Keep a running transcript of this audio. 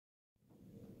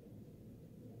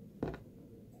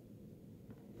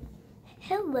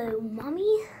Hello,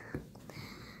 Mommy.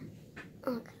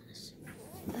 Oh gosh,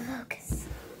 focus.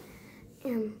 I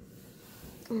don't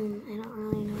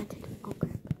really know what to do. Oh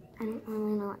crap! I don't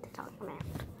really know what to talk about.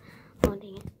 Oh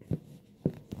dang it!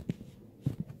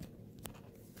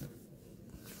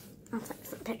 I'll take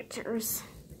some pictures.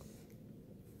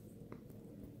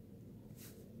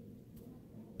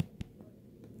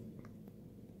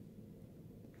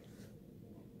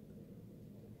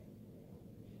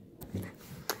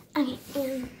 Okay,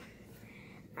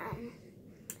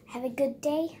 have a good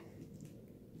day.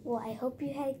 Well, I hope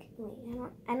you had.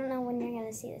 I don't know when you're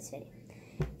gonna see this video.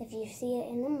 If you see it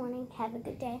in the morning, have a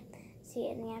good day. See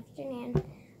it in the afternoon.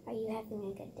 Are you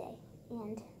having a good day?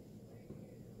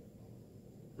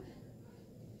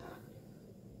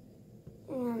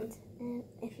 And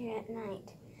if you're at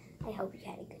night, I hope you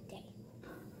had a good day.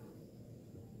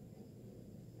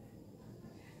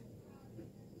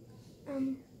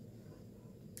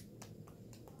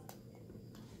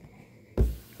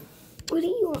 What do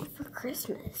you want for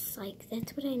Christmas? Like,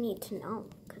 that's what I need to know,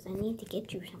 because I need to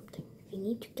get you something. I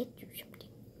need to get you something.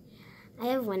 I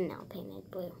have one now painted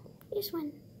blue. Here's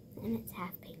one, and it's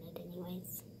half painted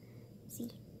anyways. See?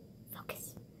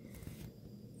 Focus.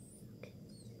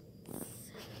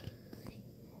 Focus.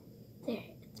 There,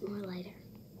 it's more lighter.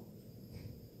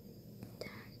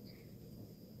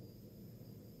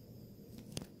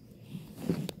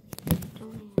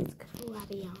 Don't ask who I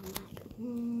be on like.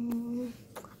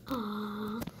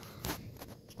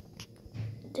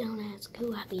 Don't ask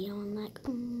who I be on like.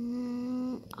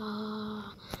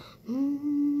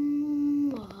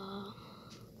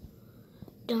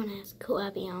 Don't ask who I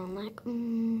be on like.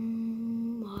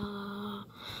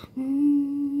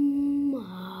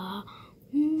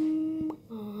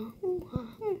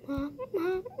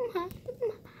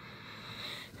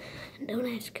 Don't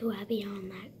ask who I be on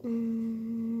like.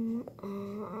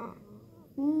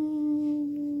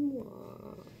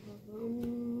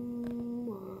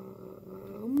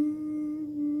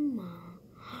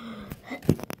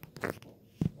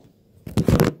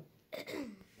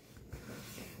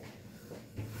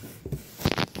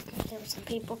 There were some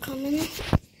people coming.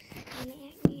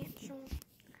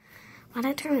 Why'd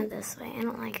I turn it this way? I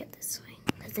don't like it this way.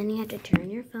 Because then you have to turn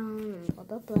your phone and blah,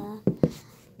 blah, blah.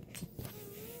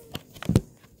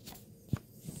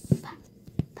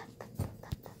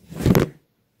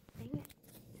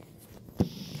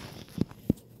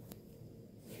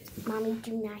 Mommy,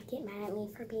 do not get mad at me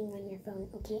for being on your phone.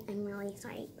 Okay, I'm really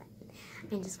sorry, but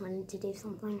I just wanted to do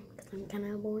something because I'm kind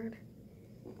of bored.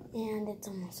 And it's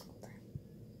almost school time.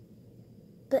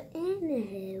 But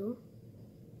anywho,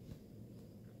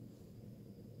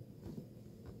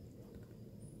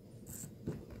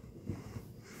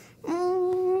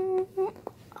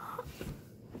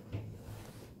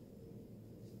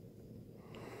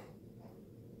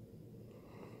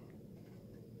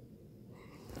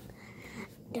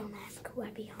 don't ask who I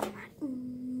be on that.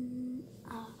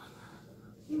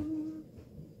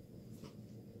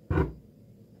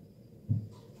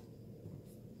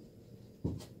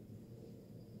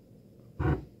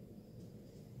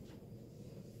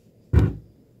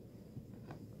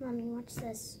 Mommy, watch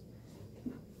this.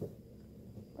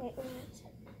 Wait, where is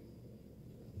it?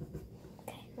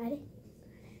 Okay, ready?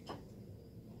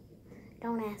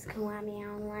 Don't ask who I be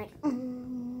on like.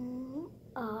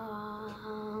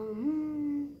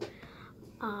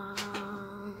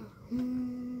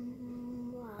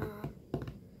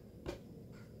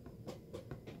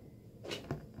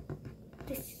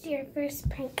 This is your first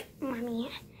prank, Mommy.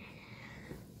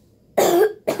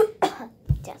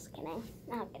 Just kidding.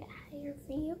 I'll get higher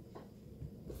for you.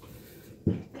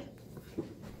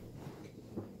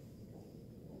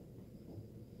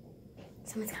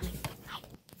 Someone's coming. Hide.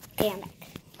 Okay, I'm back.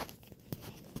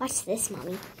 Watch this,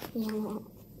 Mommy.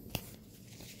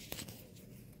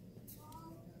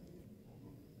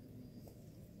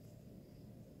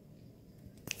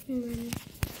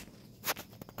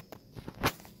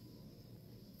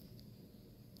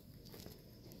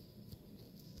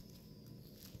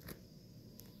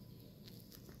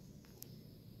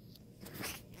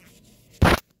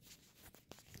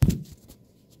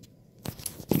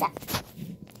 Stop.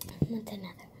 That's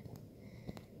another one.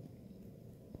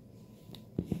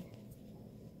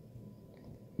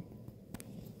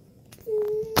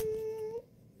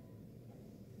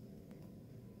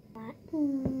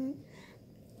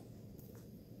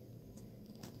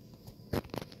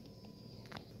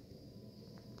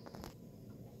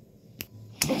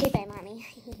 Okay, bye, Mommy.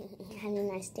 Have a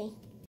nice day.